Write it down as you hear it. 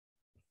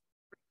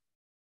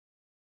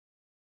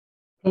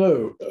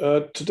Hello,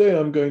 today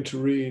I'm going to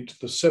read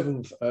the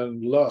seventh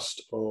and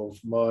last of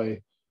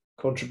my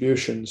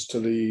contributions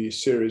to the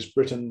series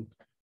Britain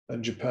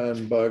and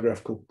Japan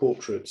Biographical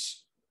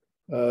Portraits.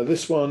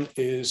 This one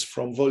is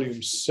from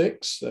volume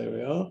 6, there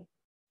we are,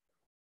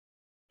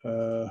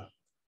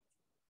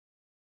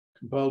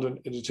 compiled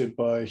and edited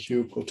by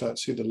Hugh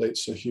Cortazzi, the late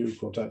Sir Hugh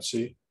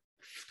Cortazzi,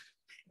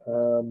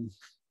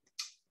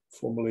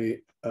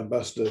 formerly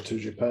ambassador to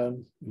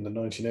Japan in the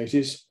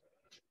 1980s.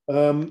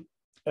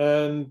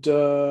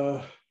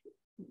 The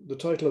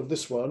title of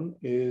this one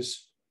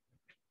is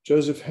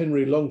Joseph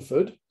Henry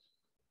Longford,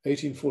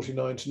 1849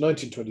 to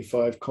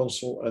 1925,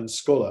 Consul and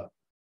Scholar.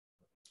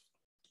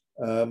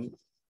 I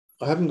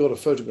haven't got a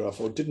photograph,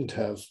 or didn't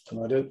have,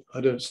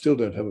 and still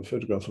don't have a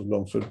photograph of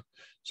Longford.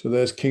 So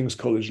there's King's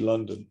College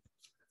London,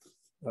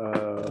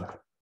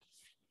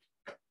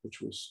 which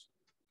was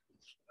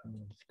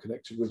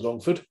connected with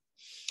Longford.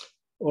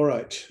 All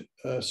right,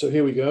 so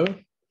here we go.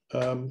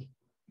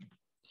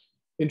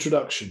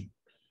 Introduction.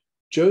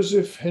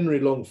 Joseph Henry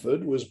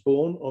Longford was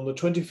born on the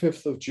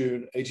 25th of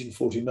June,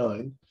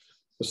 1849,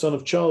 the son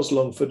of Charles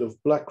Longford of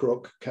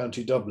Blackrock,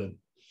 County Dublin.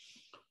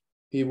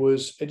 He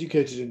was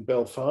educated in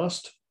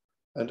Belfast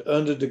and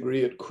earned a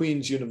degree at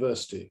Queen's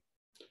University,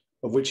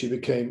 of which he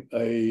became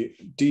a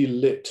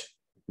D.Litt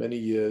many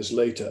years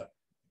later.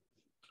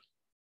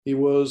 He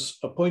was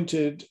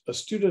appointed a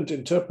student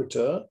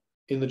interpreter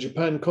in the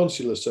Japan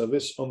Consular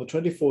service on the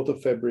 24th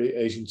of February,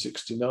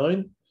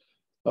 1869,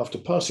 after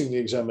passing the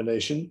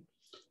examination,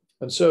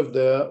 and served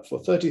there for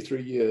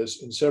 33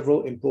 years in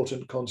several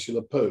important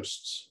consular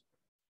posts.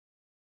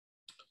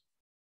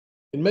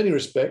 In many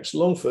respects,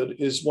 Longford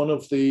is one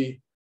of the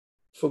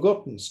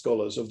forgotten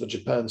scholars of the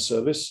Japan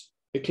service,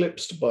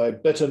 eclipsed by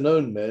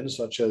better-known men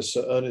such as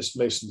Sir Ernest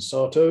Mason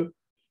Sato,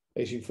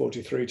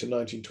 1843 to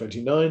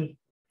 1929,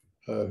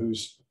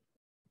 whose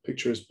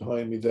picture is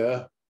behind me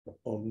there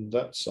on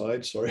that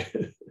side, sorry.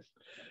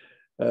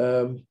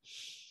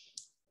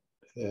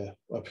 Yeah,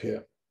 up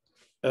here.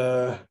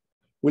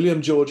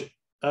 William George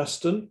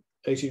Aston,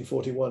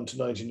 1841 to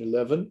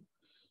 1911,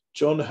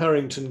 John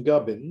Harrington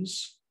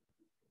Gubbins,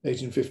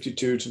 1852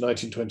 to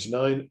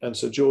 1929, and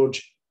Sir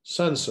George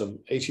Sansom,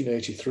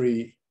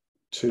 1883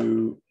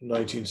 to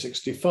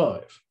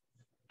 1965.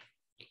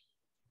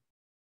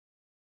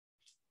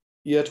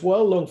 Yet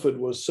while Longford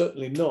was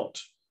certainly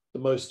not the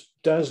most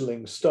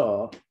dazzling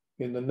star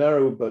in the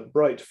narrow but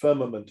bright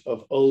firmament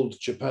of old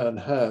Japan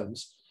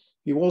hands,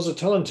 he was a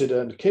talented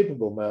and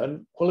capable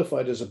man,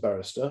 qualified as a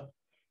barrister,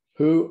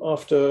 who,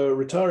 after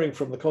retiring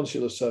from the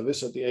consular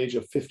service at the age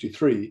of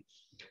 53,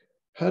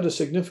 had a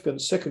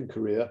significant second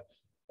career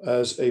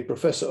as a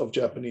professor of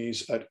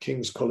Japanese at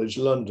King's College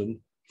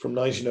London from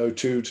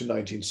 1902 to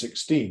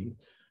 1916,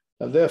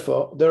 and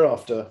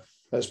thereafter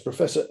as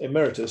Professor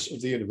Emeritus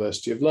of the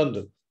University of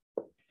London.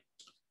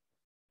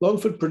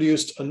 Longford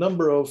produced a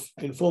number of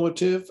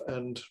informative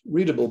and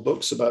readable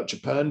books about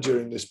Japan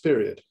during this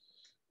period.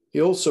 He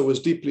also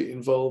was deeply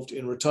involved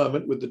in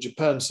retirement with the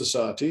Japan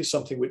Society,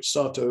 something which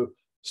Sato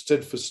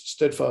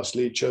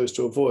steadfastly chose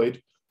to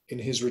avoid in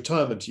his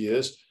retirement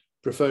years,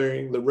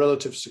 preferring the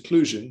relative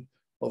seclusion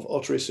of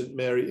Ottery St.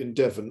 Mary in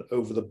Devon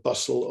over the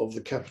bustle of the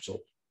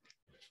capital.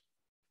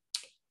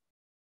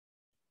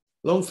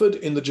 Longford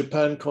in the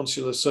Japan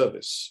Consular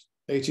Service,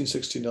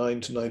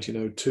 1869 to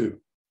 1902.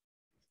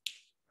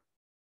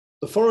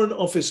 The Foreign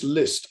Office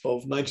list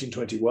of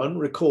 1921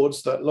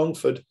 records that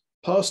Longford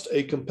passed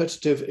a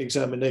competitive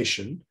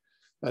examination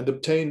and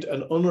obtained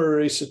an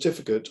honorary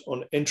certificate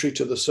on entry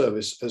to the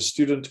service as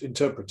student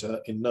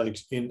interpreter in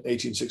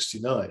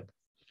 1869.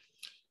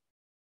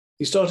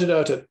 He started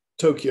out at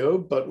Tokyo,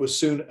 but was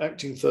soon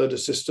acting third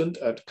assistant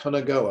at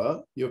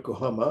Kanagawa,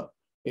 Yokohama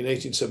in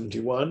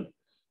 1871,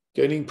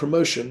 gaining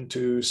promotion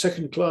to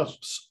second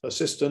class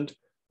assistant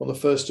on the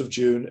 1st of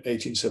June,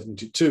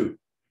 1872.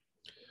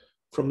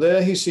 From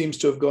there, he seems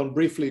to have gone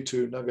briefly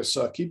to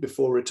Nagasaki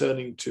before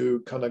returning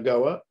to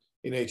Kanagawa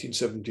in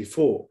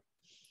 1874.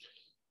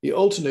 He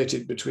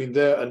alternated between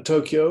there and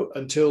Tokyo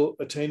until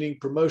attaining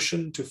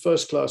promotion to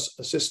first-class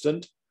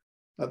assistant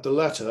at the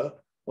latter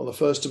on the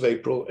 1st of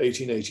April,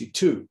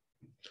 1882.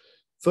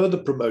 Further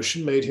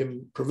promotion made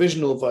him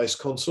provisional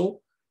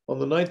vice-consul on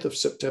the 9th of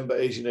September,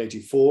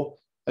 1884,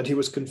 and he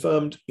was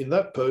confirmed in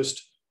that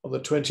post on the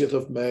 20th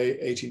of May,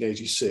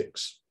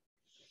 1886.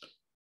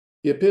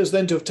 He appears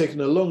then to have taken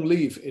a long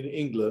leave in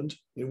England,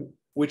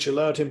 which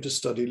allowed him to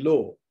study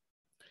law.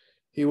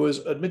 He was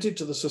admitted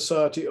to the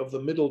Society of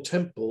the Middle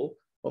Temple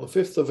on the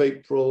 5th of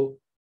April,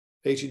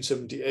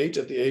 1878,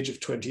 at the age of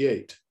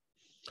 28.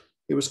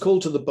 He was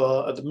called to the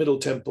bar at the Middle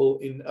Temple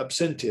in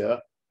absentia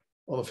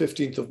on the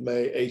 15th of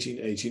May,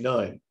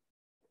 1889.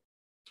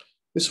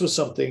 This was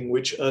something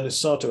which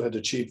Ernest Sato had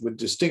achieved with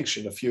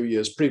distinction a few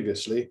years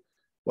previously,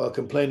 while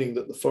complaining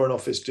that the Foreign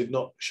Office did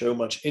not show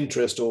much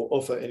interest or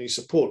offer any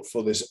support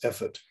for this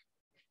effort.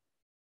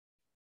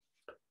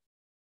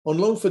 On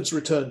Longford's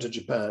return to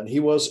Japan, he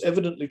was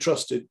evidently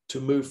trusted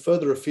to move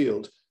further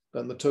afield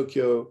than the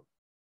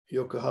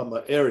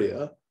Tokyo-Yokohama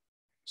area,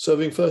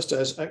 serving first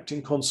as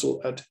acting consul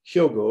at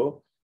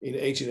Hyogo in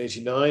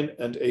 1889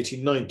 and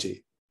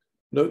 1890.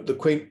 Note the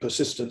quaint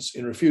persistence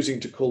in refusing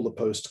to call the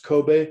post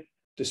Kobe,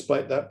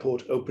 despite that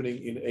port opening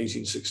in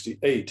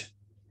 1868.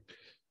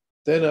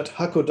 Then at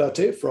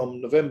Hakodate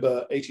from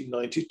November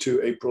 1890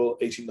 to April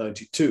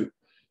 1892.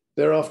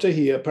 Thereafter,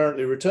 he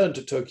apparently returned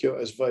to Tokyo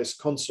as vice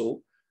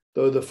consul,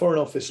 though the Foreign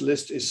Office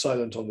list is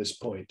silent on this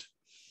point.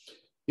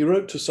 He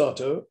wrote to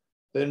Sato,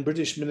 then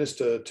British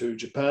minister to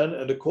Japan,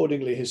 and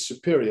accordingly his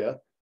superior,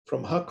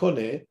 from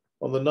Hakone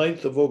on the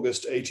 9th of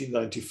August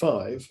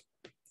 1895,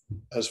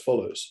 as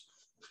follows.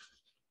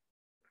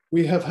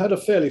 We have had a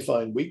fairly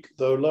fine week,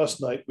 though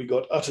last night we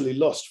got utterly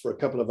lost for a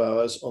couple of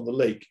hours on the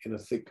lake in a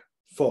thick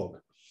fog.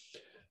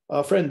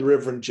 Our friend, the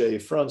Reverend J.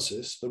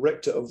 Francis, the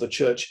rector of the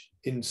church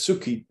in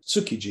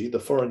Tsukiji, the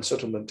foreign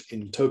settlement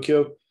in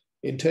Tokyo,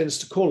 intends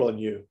to call on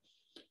you.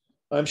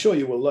 I'm sure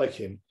you will like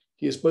him.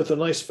 He is both a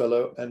nice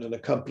fellow and an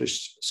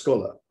accomplished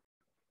scholar.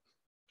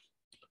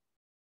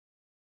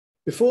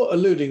 Before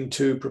alluding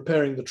to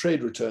preparing the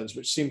trade returns,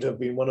 which seem to have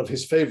been one of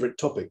his favorite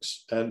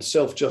topics and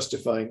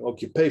self-justifying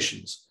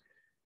occupations,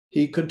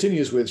 he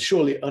continues with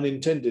surely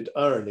unintended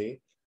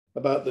irony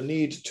about the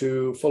need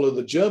to follow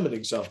the German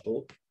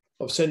example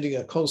of sending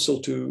a consul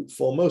to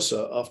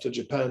Formosa after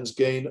Japan's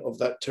gain of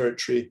that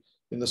territory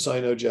in the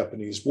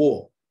Sino-Japanese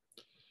War.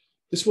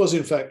 This was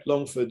in fact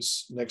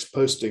Longford's next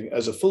posting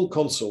as a full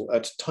consul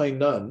at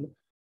Tainan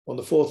on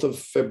the 4th of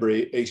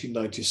February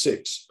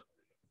 1896.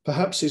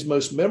 Perhaps his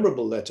most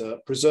memorable letter,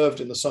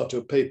 preserved in the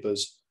Sato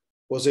papers,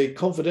 was a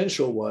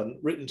confidential one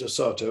written to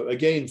Sato,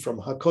 again from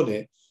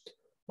Hakone,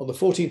 on the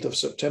 14th of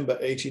September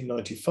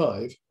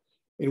 1895,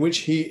 in which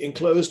he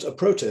enclosed a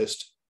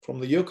protest from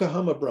the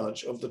Yokohama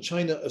branch of the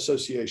China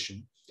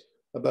Association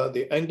about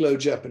the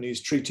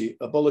Anglo-Japanese treaty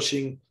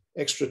abolishing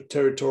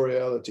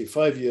extraterritoriality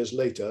 5 years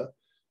later,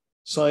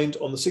 signed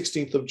on the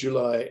 16th of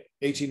July,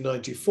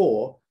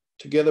 1894,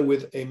 together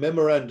with a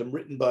memorandum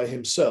written by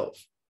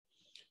himself.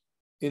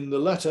 In the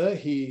latter,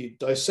 he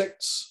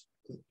dissects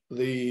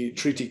the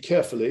treaty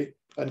carefully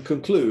and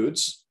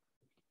concludes,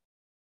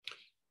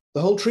 the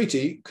whole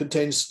treaty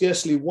contains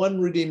scarcely one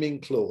redeeming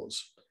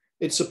clause.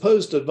 Its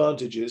supposed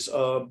advantages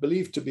are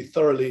believed to be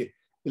thoroughly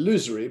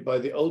illusory by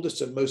the oldest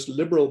and most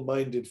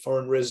liberal-minded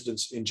foreign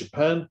residents in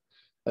Japan,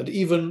 and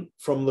even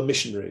from the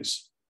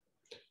missionaries.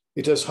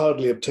 It has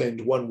hardly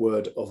obtained one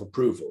word of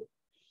approval.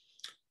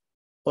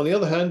 On the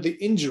other hand, the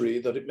injury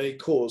that it may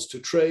cause to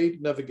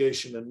trade,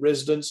 navigation, and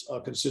residence are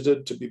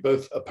considered to be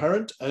both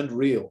apparent and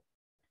real.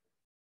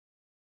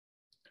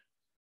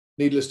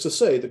 Needless to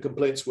say, the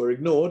complaints were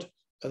ignored,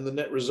 and the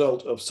net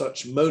result of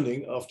such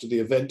moaning after the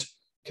event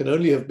can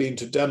only have been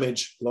to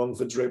damage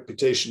Longford's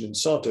reputation in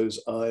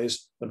Sato's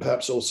eyes, and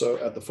perhaps also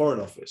at the Foreign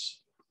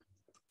Office.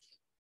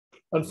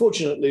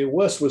 Unfortunately,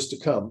 worse was to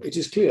come. It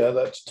is clear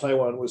that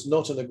Taiwan was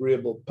not an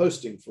agreeable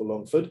posting for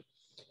Longford,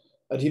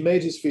 and he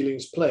made his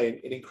feelings plain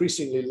in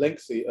increasingly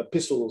lengthy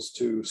epistles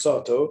to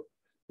Sato,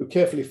 who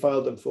carefully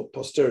filed them for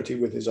posterity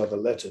with his other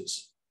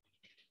letters.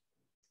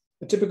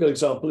 A typical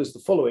example is the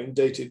following,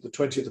 dated the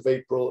 20th of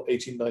April,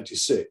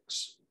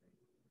 1896.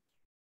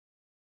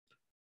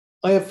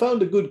 I have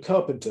found a good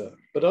carpenter,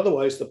 but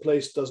otherwise the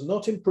place does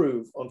not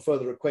improve on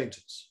further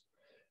acquaintance,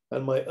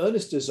 and my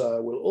earnest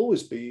desire will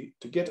always be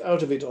to get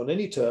out of it on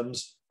any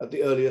terms at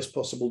the earliest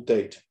possible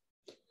date.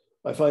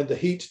 I find the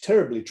heat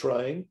terribly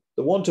trying,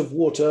 the want of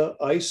water,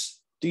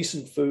 ice,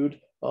 decent food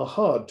are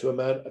hard to a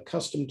man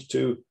accustomed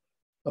to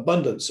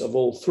abundance of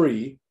all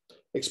three.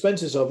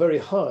 Expenses are very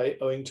high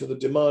owing to the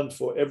demand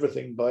for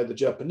everything by the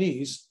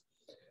Japanese,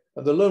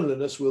 and the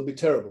loneliness will be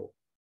terrible.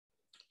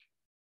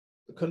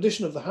 The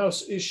condition of the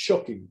house is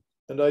shocking,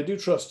 and I do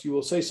trust you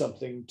will say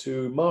something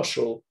to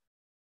Marshall,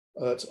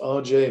 that's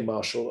R.J.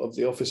 Marshall of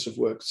the Office of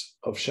Works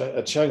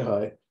at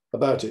Shanghai,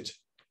 about it.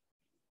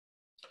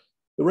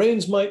 The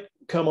rains might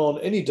come on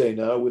any day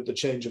now with the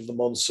change of the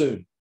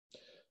monsoon.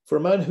 For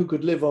a man who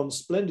could live on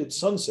splendid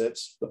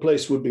sunsets, the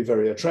place would be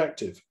very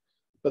attractive,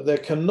 but there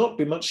cannot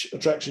be much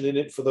attraction in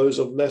it for those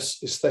of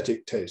less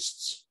aesthetic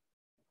tastes.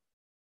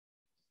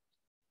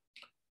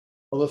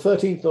 On the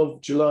 13th of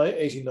July,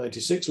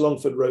 1896,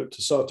 Longford wrote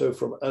to Sato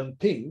from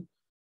Anping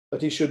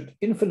that he should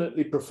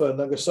infinitely prefer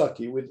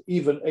Nagasaki with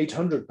even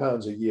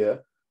 £800 a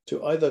year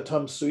to either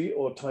Tamsui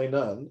or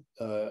Tainan,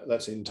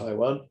 that's in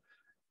Taiwan,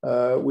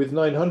 with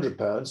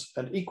 £900,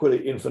 and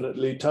equally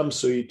infinitely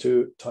Tamsui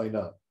to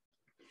Tainan.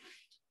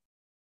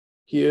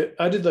 He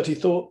added that he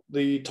thought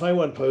the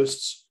Taiwan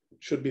posts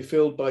should be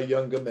filled by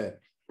younger men.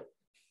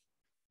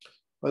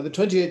 By the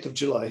 28th of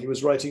July, he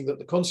was writing that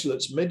the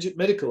consulate's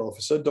medical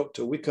officer,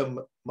 Dr.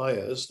 Wickham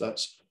Myers,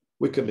 that's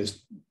Wickham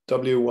is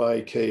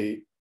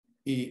W-Y-K-E-H-A-M,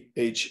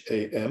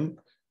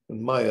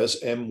 and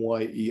Myers,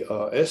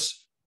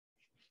 M-Y-E-R-S,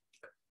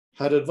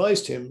 had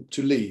advised him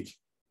to leave.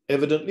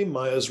 Evidently,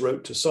 Myers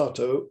wrote to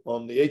Sato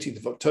on the 18th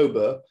of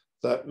October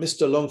that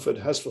Mr. Longford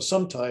has for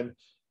some time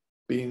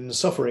been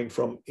suffering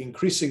from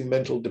increasing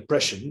mental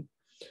depression,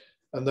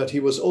 and that he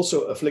was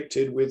also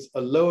afflicted with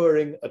a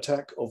lowering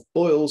attack of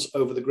boils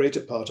over the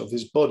greater part of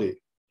his body.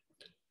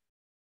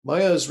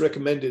 Myers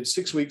recommended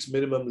 6 weeks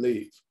minimum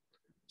leave.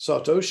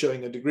 Sato,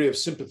 showing a degree of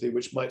sympathy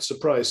which might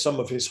surprise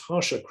some of his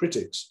harsher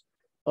critics,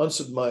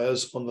 answered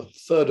Myers on the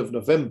 3rd of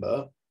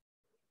November,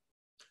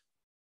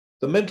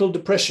 "The mental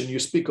depression you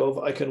speak of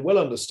I can well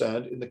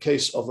understand in the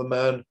case of a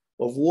man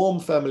of warm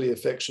family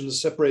affections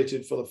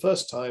separated for the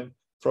first time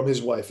from his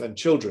wife and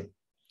children.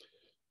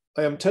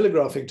 I am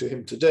telegraphing to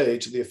him today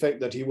to the effect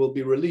that he will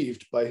be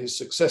relieved by his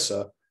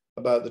successor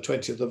about the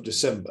 20th of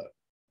December."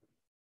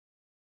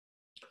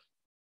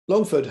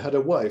 Longford had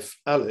a wife,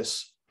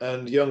 Alice,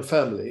 and young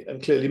family,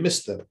 and clearly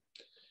missed them.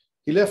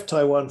 He left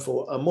Taiwan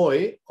for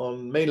Amoy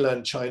on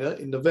mainland China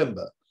in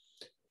November.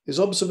 His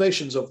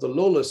observations of the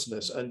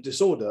lawlessness and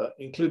disorder,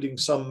 including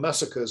some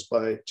massacres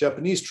by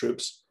Japanese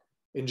troops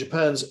in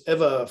Japan's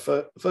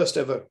first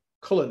ever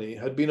colony,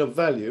 had been of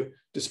value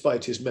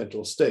despite his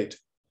mental state.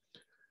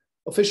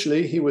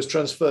 Officially, he was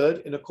transferred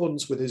in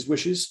accordance with his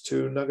wishes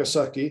to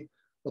Nagasaki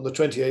on the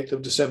 28th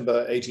of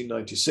December,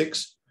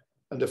 1896,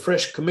 and a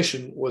fresh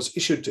commission was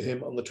issued to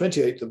him on the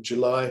 28th of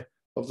July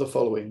of the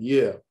following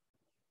year.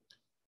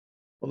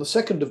 On the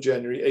 2nd of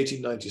January,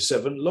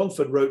 1897,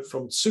 Longford wrote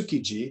from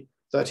Tsukiji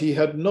that he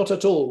had not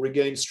at all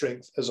regained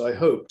strength as I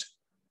hoped,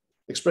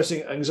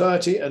 expressing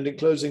anxiety and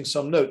enclosing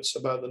some notes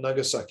about the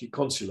Nagasaki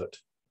consulate.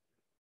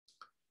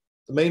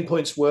 The main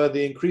points were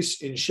the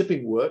increase in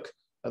shipping work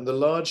and the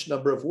large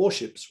number of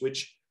warships,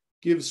 which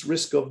gives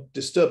risk of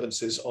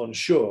disturbances on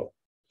shore.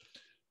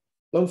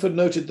 Longford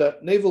noted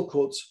that naval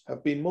courts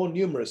have been more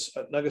numerous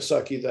at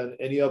Nagasaki than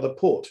any other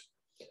port,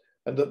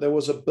 and that there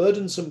was a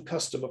burdensome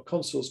custom of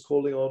consuls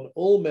calling on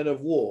all men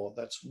of war,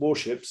 that's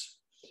warships.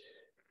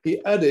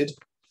 He added,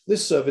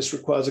 "This service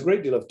requires a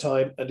great deal of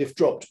time and if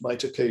dropped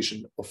might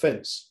occasion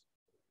offense."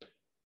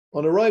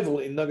 On arrival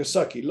in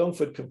Nagasaki,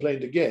 Longford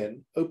complained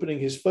again, opening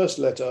his first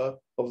letter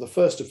of the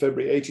 1st of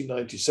February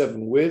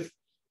 1897 with,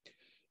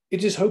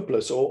 "It is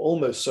hopeless or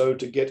almost so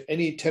to get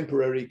any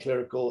temporary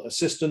clerical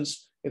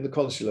assistance in the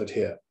consulate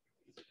here."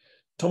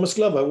 Thomas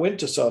Glover went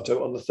to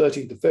Sato on the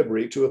 13th of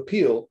February to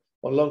appeal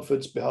on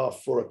Longford's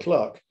behalf for a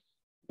clerk,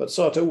 but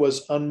Sato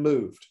was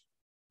unmoved.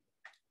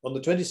 On the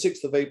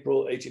 26th of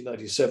April,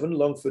 1897,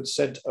 Longford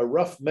sent a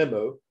rough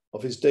memo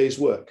of his day's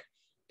work.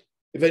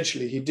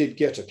 Eventually, he did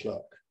get a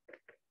clerk.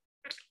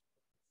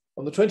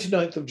 On the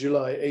 29th of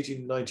July,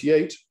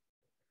 1898,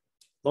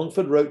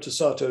 Longford wrote to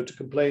Sato to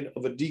complain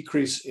of a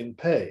decrease in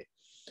pay.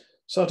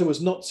 Sato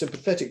was not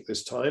sympathetic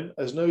this time,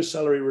 as no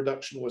salary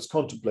reduction was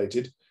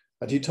contemplated,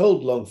 and he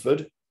told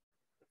Longford,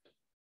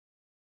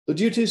 "The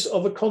duties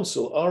of a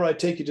consul are, I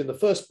take it in the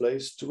first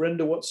place, to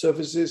render what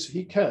services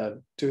he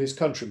can to his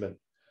countrymen,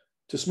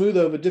 to smooth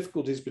over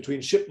difficulties between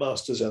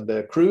shipmasters and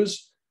their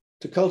crews,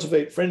 to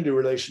cultivate friendly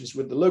relations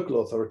with the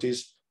local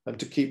authorities, and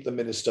to keep the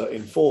minister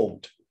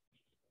informed."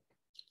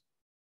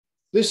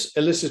 This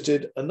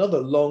elicited another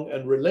long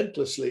and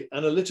relentlessly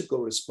analytical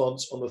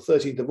response on the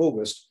 13th of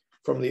August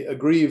from the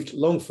aggrieved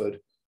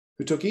Longford,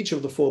 who took each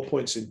of the 4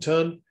 points in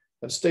turn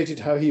and stated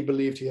how he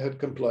believed he had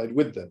complied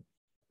with them.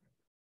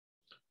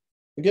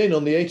 Again,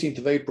 on the 18th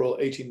of April,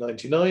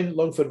 1899,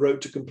 Longford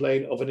wrote to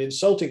complain of an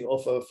insulting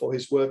offer for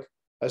his work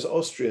as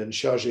Austrian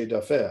chargé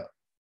d'affaires.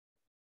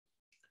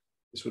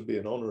 This would be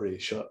an honorary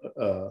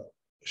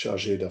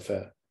chargé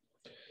d'affaires.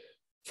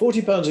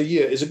 £40 a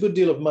year is a good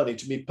deal of money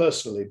to me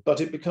personally,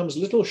 but it becomes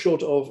little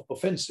short of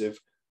offensive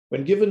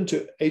when given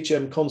to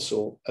H.M.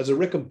 Consul as a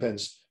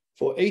recompense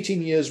for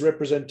 18 years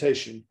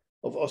representation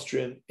of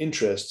Austrian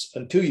interests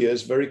and 2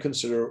 years very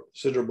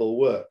considerable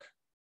work.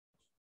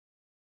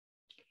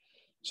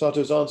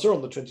 Sato's answer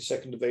on the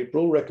 22nd of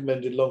April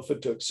recommended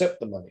Longford to accept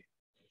the money.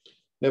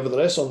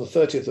 Nevertheless, on the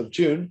 30th of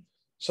June,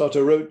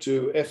 Sato wrote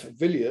to F.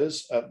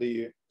 Villiers at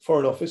the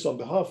Foreign Office on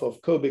behalf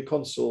of Kobe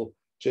Consul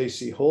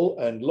J.C. Hall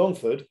and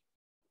Longford.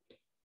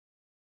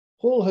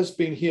 Hall has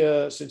been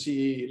here since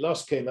he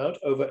last came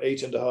out, over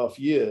 8.5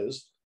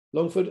 years,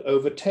 Longford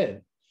over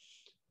 10.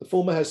 The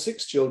former has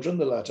 6 children,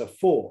 the latter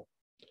 4.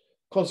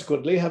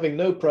 Consequently, having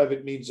no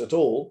private means at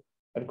all,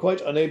 and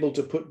quite unable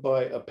to put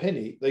by a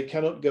penny, they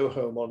cannot go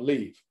home on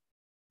leave.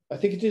 I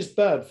think it is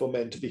bad for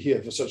men to be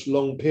here for such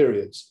long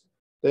periods.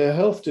 Their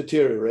health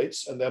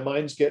deteriorates and their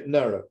minds get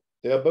narrow.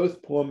 They are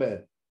both poor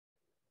men.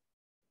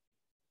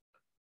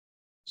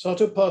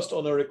 Sato passed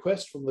on a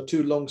request from the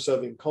 2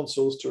 long-serving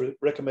consuls to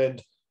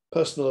recommend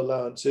personal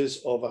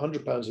allowances of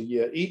 £100 a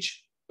year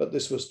each, but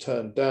this was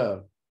turned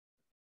down.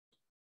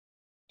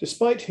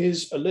 Despite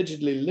his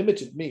allegedly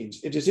limited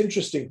means, it is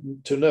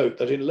interesting to note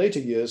that in later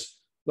years,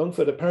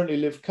 Longford apparently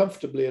lived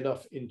comfortably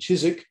enough in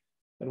Chiswick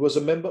and was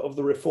a member of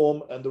the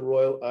Reform and the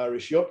Royal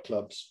Irish Yacht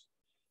Clubs.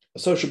 A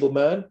sociable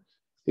man,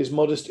 his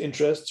modest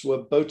interests were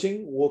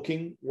boating,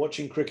 walking,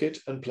 watching cricket,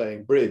 and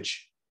playing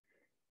bridge.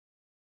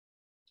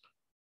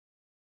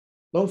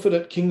 Longford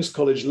at King's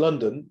College,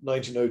 London,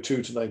 1902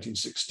 to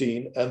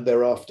 1916, and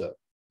thereafter.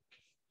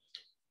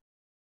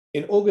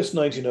 In August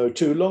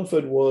 1902,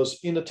 Longford was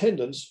in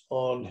attendance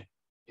on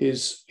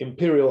His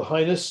Imperial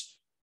Highness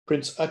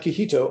Prince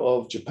Akihito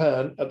of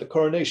Japan at the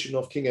coronation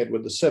of King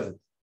Edward VII.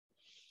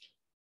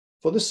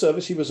 For this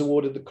service, he was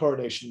awarded the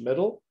Coronation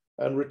Medal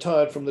and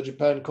retired from the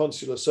Japan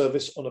Consular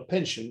service on a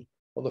pension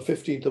on the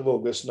 15th of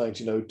August,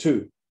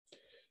 1902.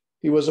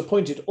 He was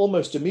appointed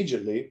almost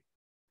immediately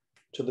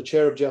to the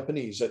chair of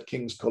Japanese at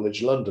King's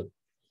College London.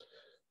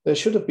 There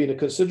should have been a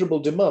considerable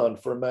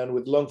demand for a man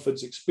with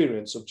Longford's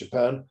experience of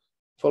Japan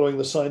following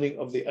the signing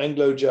of the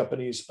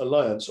Anglo-Japanese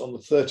alliance on the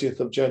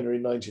 30th of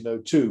January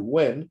 1902,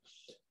 when,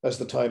 as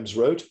the Times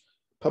wrote,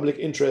 public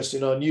interest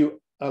in our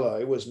new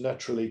ally was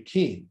naturally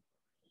keen.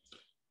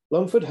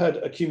 Longford had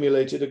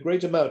accumulated a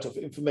great amount of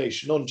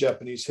information on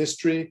Japanese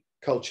history,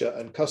 culture,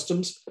 and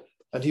customs,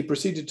 and he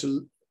proceeded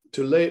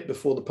to lay it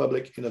before the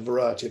public in a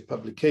variety of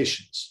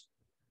publications.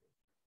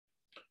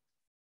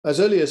 As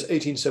early as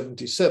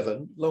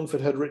 1877,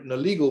 Longford had written a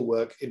legal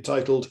work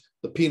entitled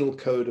The Penal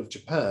Code of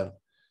Japan,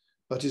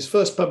 but his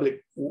first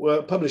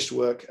published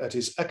work at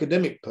his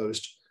academic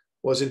post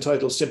was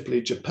entitled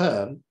simply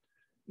Japan,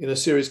 in a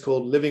series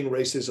called Living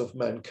Races of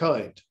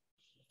Mankind.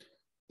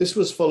 This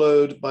was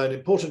followed by an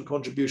important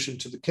contribution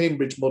to the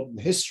Cambridge Modern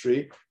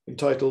History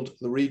entitled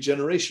The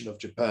Regeneration of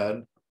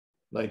Japan,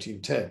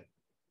 1910.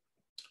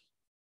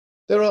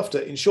 Thereafter,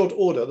 in short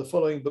order, the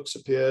following books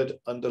appeared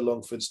under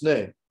Longford's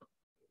name: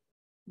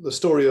 The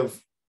Story of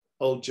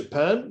Old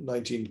Japan,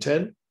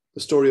 1910,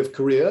 The Story of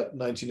Korea,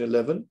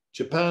 1911,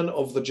 Japan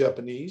of the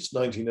Japanese,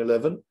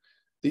 1911,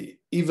 The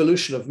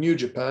Evolution of New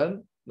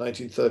Japan,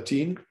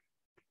 1913,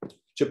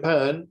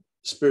 Japan,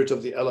 Spirit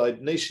of the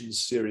Allied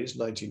Nations series,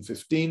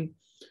 1915,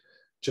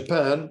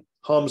 Japan,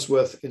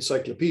 Harmsworth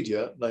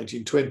Encyclopedia,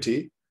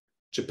 1920,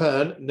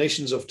 Japan,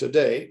 Nations of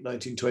Today,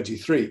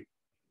 1923.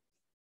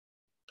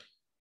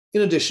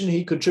 In addition,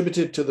 he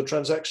contributed to the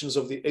Transactions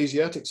of the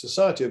Asiatic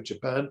Society of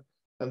Japan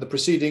and the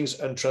Proceedings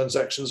and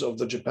Transactions of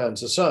the Japan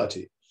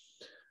Society,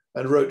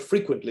 and wrote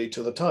frequently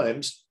to the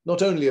Times,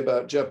 not only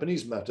about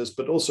Japanese matters,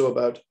 but also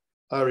about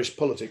Irish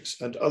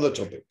politics and other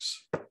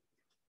topics.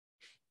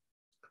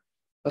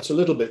 That's a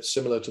little bit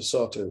similar to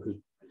Sato, who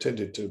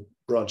tended to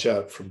branch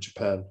out from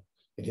Japan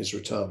in his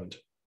retirement.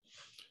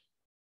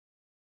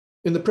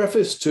 In the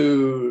preface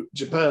to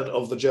Japan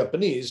of the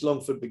Japanese,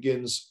 Longford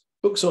begins,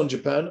 "Books on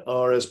Japan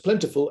are as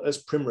plentiful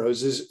as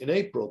primroses in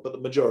April, but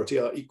the majority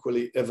are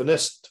equally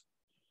evanescent."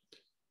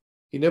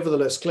 He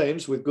nevertheless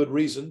claims, with good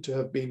reason, to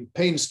have been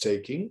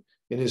painstaking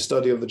in his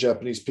study of the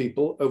Japanese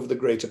people over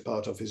the greater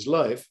part of his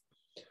life,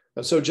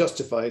 and so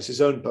justifies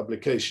his own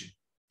publication.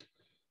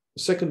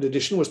 The second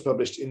edition was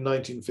published in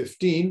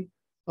 1915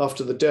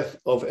 after the death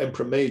of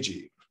Emperor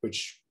Meiji,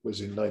 which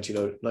was in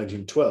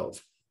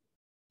 1912.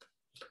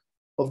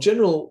 Of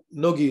General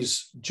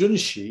Nogi's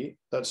junshi,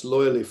 that's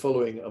loyally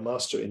following a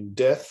master in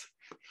death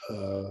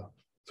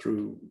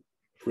through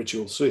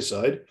ritual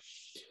suicide,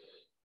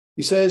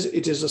 he says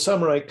it is a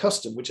samurai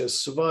custom which has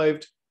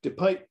survived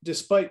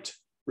despite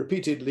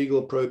repeated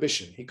legal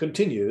prohibition. He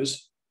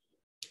continues,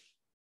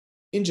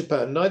 "In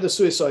Japan, neither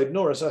suicide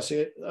nor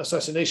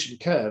assassination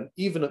can,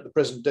 even at the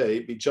present day,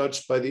 be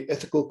judged by the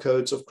ethical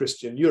codes of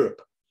Christian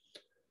Europe.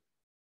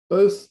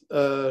 Both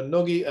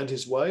Nogi and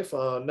his wife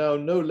are now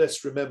no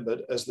less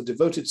remembered as the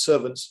devoted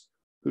servants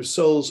whose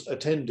souls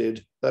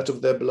attended that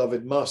of their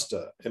beloved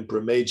master,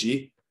 Emperor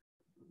Meiji,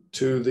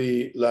 to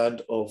the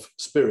land of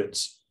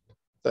spirits.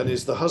 That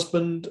is, the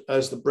husband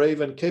as the brave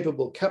and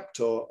capable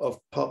captor of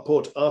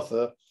Port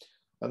Arthur,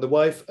 and the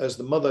wife as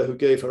the mother who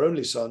gave her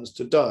only sons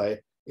to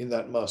die in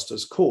that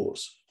master's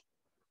cause."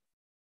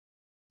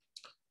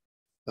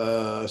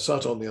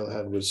 Sato, on the other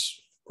hand, was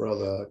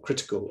rather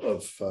critical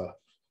of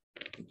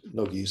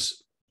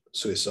Nogi's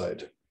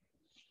suicide.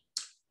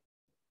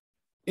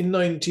 In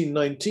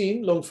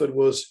 1919, Longford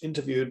was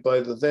interviewed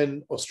by the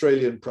then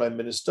Australian Prime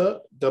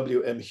Minister,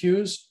 W.M.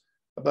 Hughes,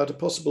 about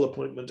a possible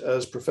appointment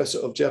as Professor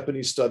of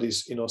Japanese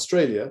Studies in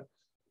Australia,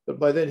 but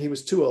by then he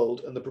was too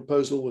old and the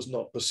proposal was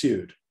not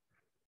pursued.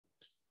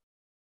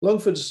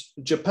 Longford's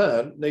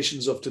Japan,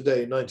 Nations of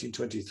Today,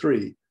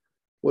 1923,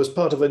 was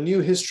part of A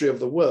New History of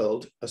the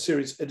World, a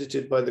series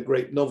edited by the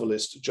great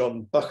novelist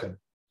John Buchan.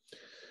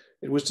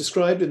 It was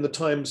described in the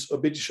Times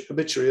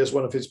obituary as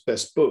one of his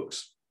best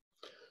books.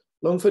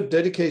 Longford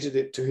dedicated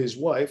it to his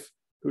wife,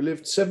 who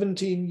lived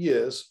 17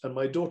 years, and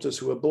my daughters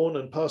who were born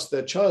and passed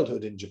their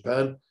childhood in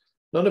Japan,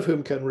 none of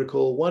whom can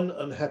recall one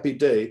unhappy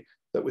day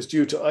that was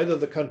due to either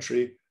the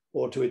country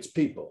or to its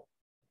people.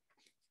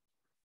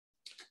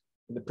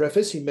 In the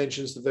preface, he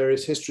mentions the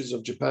various histories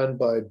of Japan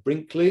by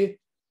Brinkley,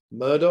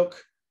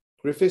 Murdoch,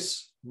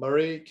 Griffiths,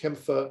 Murray,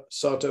 Kempfer,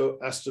 Sato,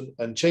 Aston,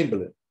 and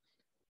Chamberlain.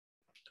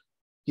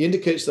 He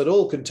indicates that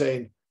all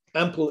contain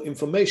ample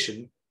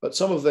information, but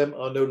some of them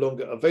are no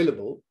longer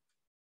available,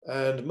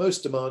 and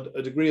most demand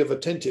a degree of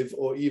attentive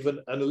or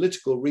even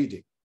analytical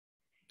reading.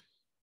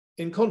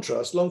 In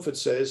contrast, Longford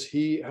says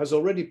he has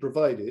already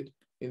provided,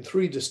 in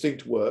 3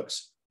 distinct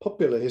works,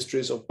 popular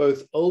histories of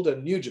both Old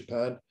and New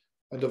Japan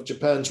and of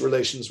Japan's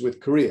relations with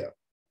Korea.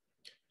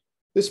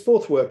 This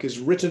 4th work is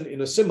written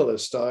in a similar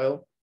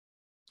style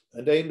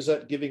and aims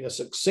at giving a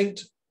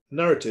succinct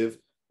narrative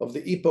of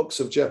the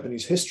epochs of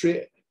Japanese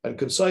history and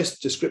concise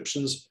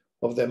descriptions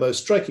of their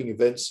most striking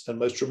events and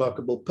most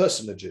remarkable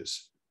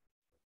personages.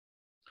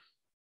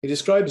 He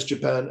describes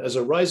Japan as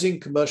a rising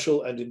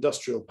commercial and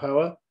industrial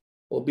power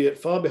albeit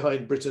far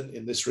behind Britain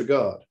in this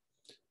regard.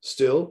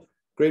 Still,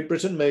 Great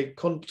Britain may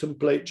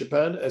contemplate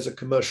Japan as a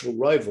commercial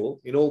rival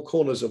in all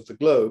corners of the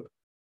globe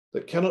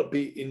that cannot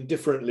be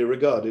indifferently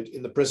regarded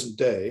in the present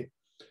day,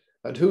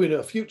 and who in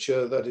a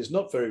future that is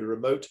not very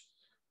remote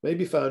may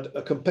be found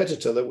a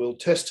competitor that will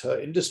test her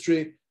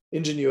industry,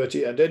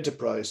 ingenuity, and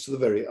enterprise to the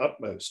very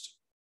utmost.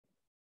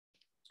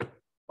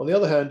 On the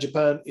other hand,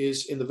 Japan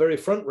is in the very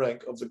front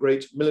rank of the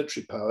great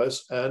military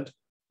powers and,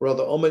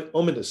 rather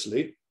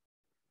ominously,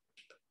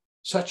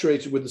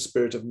 saturated with the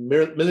spirit of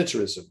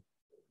militarism.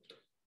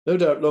 No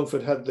doubt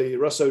Longford had the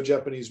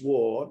Russo-Japanese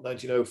War,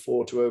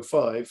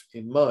 1904-05,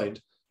 in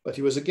mind, but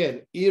he was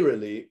again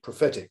eerily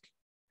prophetic.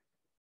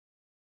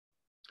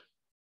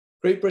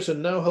 Great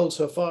Britain now holds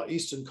her far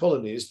eastern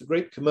colonies, the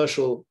great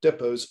commercial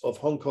depots of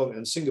Hong Kong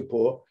and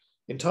Singapore,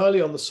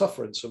 entirely on the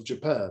sufferance of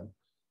Japan.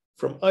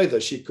 From either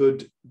she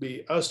could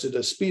be ousted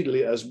as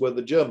speedily as were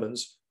the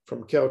Germans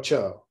from Kiao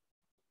Chau,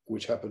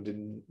 which happened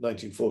in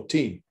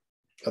 1914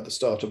 at the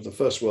start of the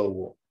First World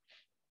War.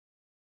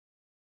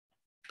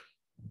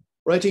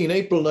 Writing in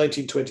April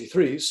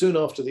 1923, soon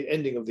after the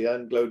ending of the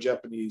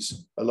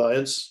Anglo-Japanese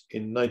alliance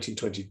in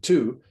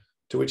 1922,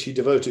 to which he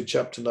devoted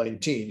chapter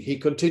 19, he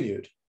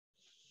continued,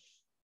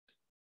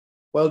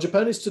 "While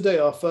Japan is today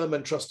our firm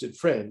and trusted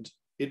friend,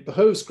 it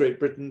behoves Great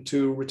Britain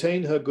to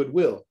retain her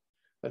goodwill,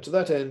 and to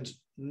that end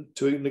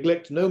to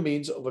neglect no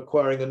means of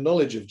acquiring a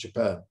knowledge of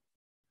Japan,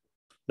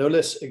 no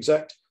less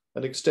exact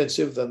and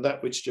extensive than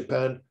that which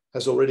Japan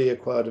has already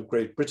acquired of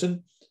Great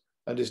Britain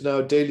and is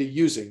now daily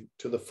using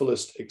to the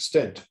fullest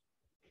extent."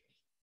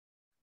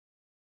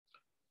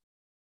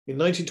 In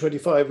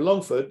 1925,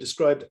 Longford,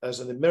 described as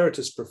an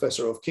emeritus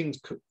professor of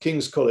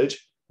King's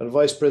College and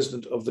vice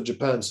president of the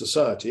Japan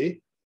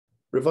Society,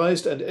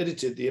 revised and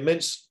edited the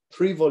immense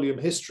 3-volume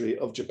history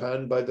of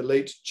Japan by the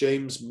late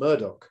James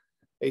Murdoch,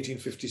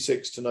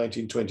 1856 to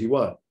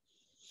 1921.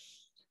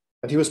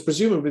 And he was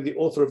presumably the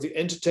author of the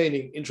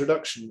entertaining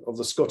introduction of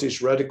the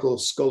Scottish radical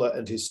scholar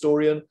and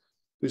historian,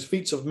 whose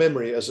feats of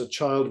memory as a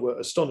child were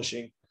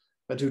astonishing,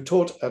 and who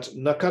taught at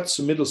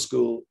Nakatsu Middle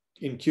School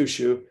in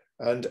Kyushu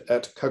and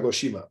at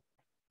Kagoshima.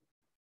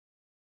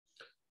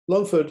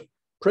 Longford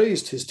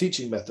praised his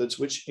teaching methods,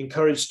 which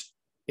encouraged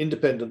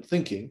independent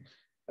thinking,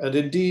 and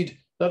indeed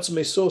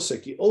Natsume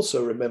Soseki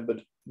also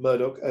remembered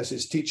Murdoch as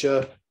his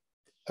teacher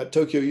at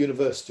Tokyo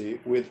University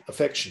with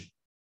affection.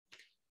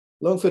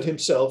 Longford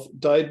himself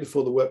died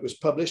before the work was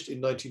published in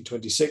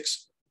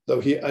 1926, though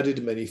he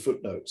added many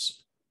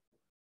footnotes.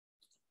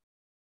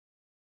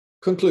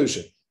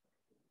 Conclusion.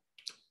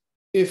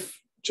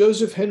 If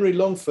Joseph Henry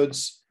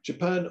Longford's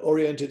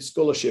Japan-oriented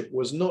scholarship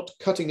was not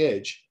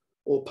cutting-edge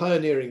or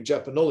pioneering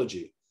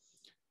Japanology,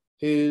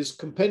 his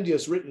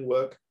compendious written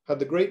work had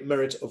the great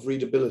merit of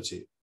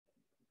readability.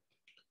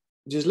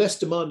 It is less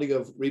demanding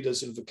of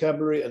readers in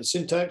vocabulary and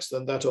syntax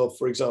than that of,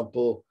 for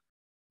example,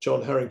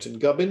 John Harrington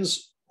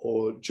Gubbins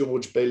or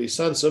George Bailey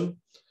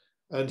Sansom,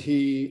 and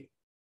he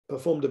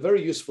performed a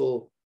very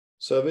useful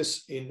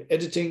service in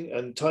editing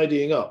and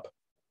tidying up,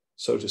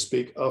 so to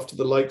speak, after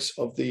the likes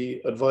of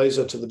the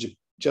advisor to the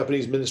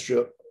Japanese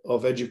Ministry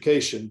of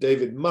Education,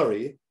 David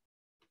Murray,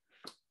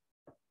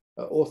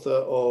 author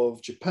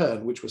of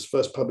Japan, which was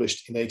first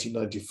published in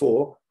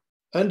 1894,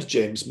 and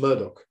James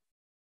Murdoch.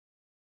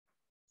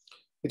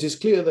 It is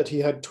clear that he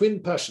had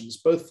twin passions,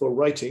 both for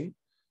writing,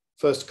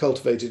 first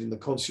cultivated in the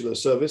consular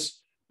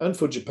service, and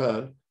for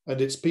Japan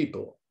and its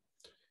people.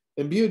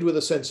 Imbued with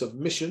a sense of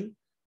mission,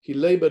 he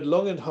labored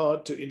long and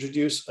hard to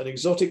introduce an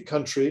exotic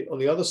country on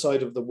the other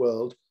side of the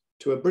world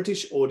to a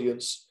British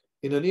audience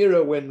in an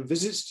era when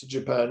visits to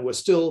Japan were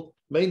still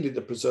mainly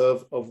the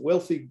preserve of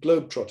wealthy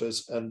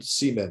globetrotters and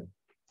seamen.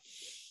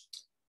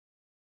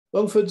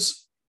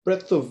 Longford's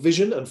breadth of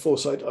vision and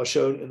foresight are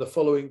shown in the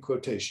following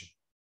quotation.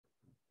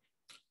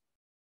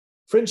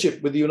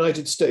 "Friendship with the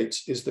United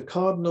States is the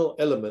cardinal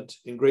element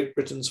in Great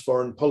Britain's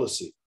foreign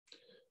policy.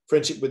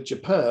 Friendship with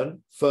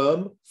Japan,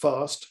 firm,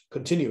 fast,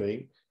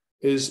 continuing,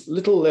 is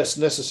little less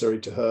necessary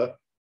to her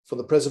for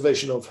the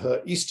preservation of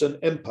her Eastern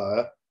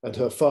Empire and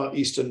her Far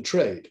Eastern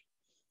trade.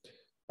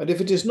 And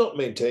if it is not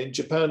maintained,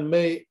 Japan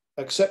may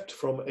accept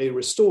from a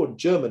restored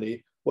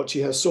Germany what she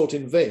has sought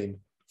in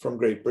vain from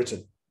Great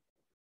Britain."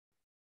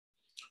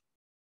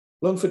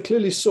 Longford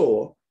clearly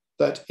saw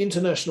that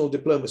international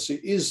diplomacy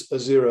is a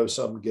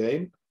zero-sum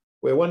game,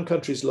 where one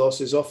country's loss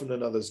is often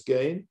another's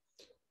gain,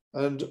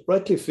 and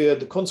rightly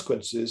feared the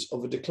consequences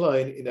of a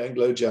decline in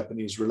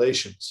Anglo-Japanese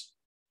relations.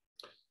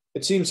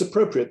 It seems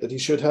appropriate that he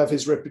should have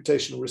his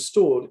reputation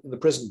restored in the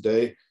present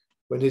day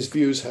when his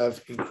views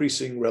have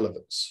increasing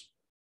relevance.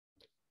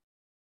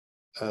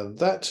 And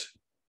that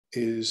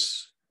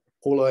is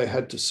all I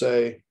had to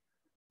say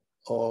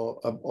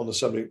on the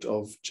subject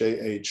of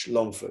J.H.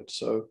 Longford.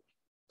 So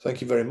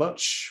thank you very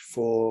much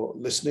for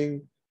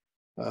listening.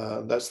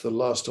 That's the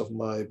last of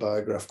my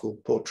biographical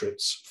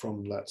portraits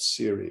from that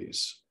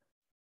series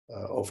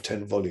of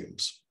 10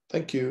 volumes.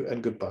 Thank you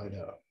and goodbye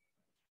now.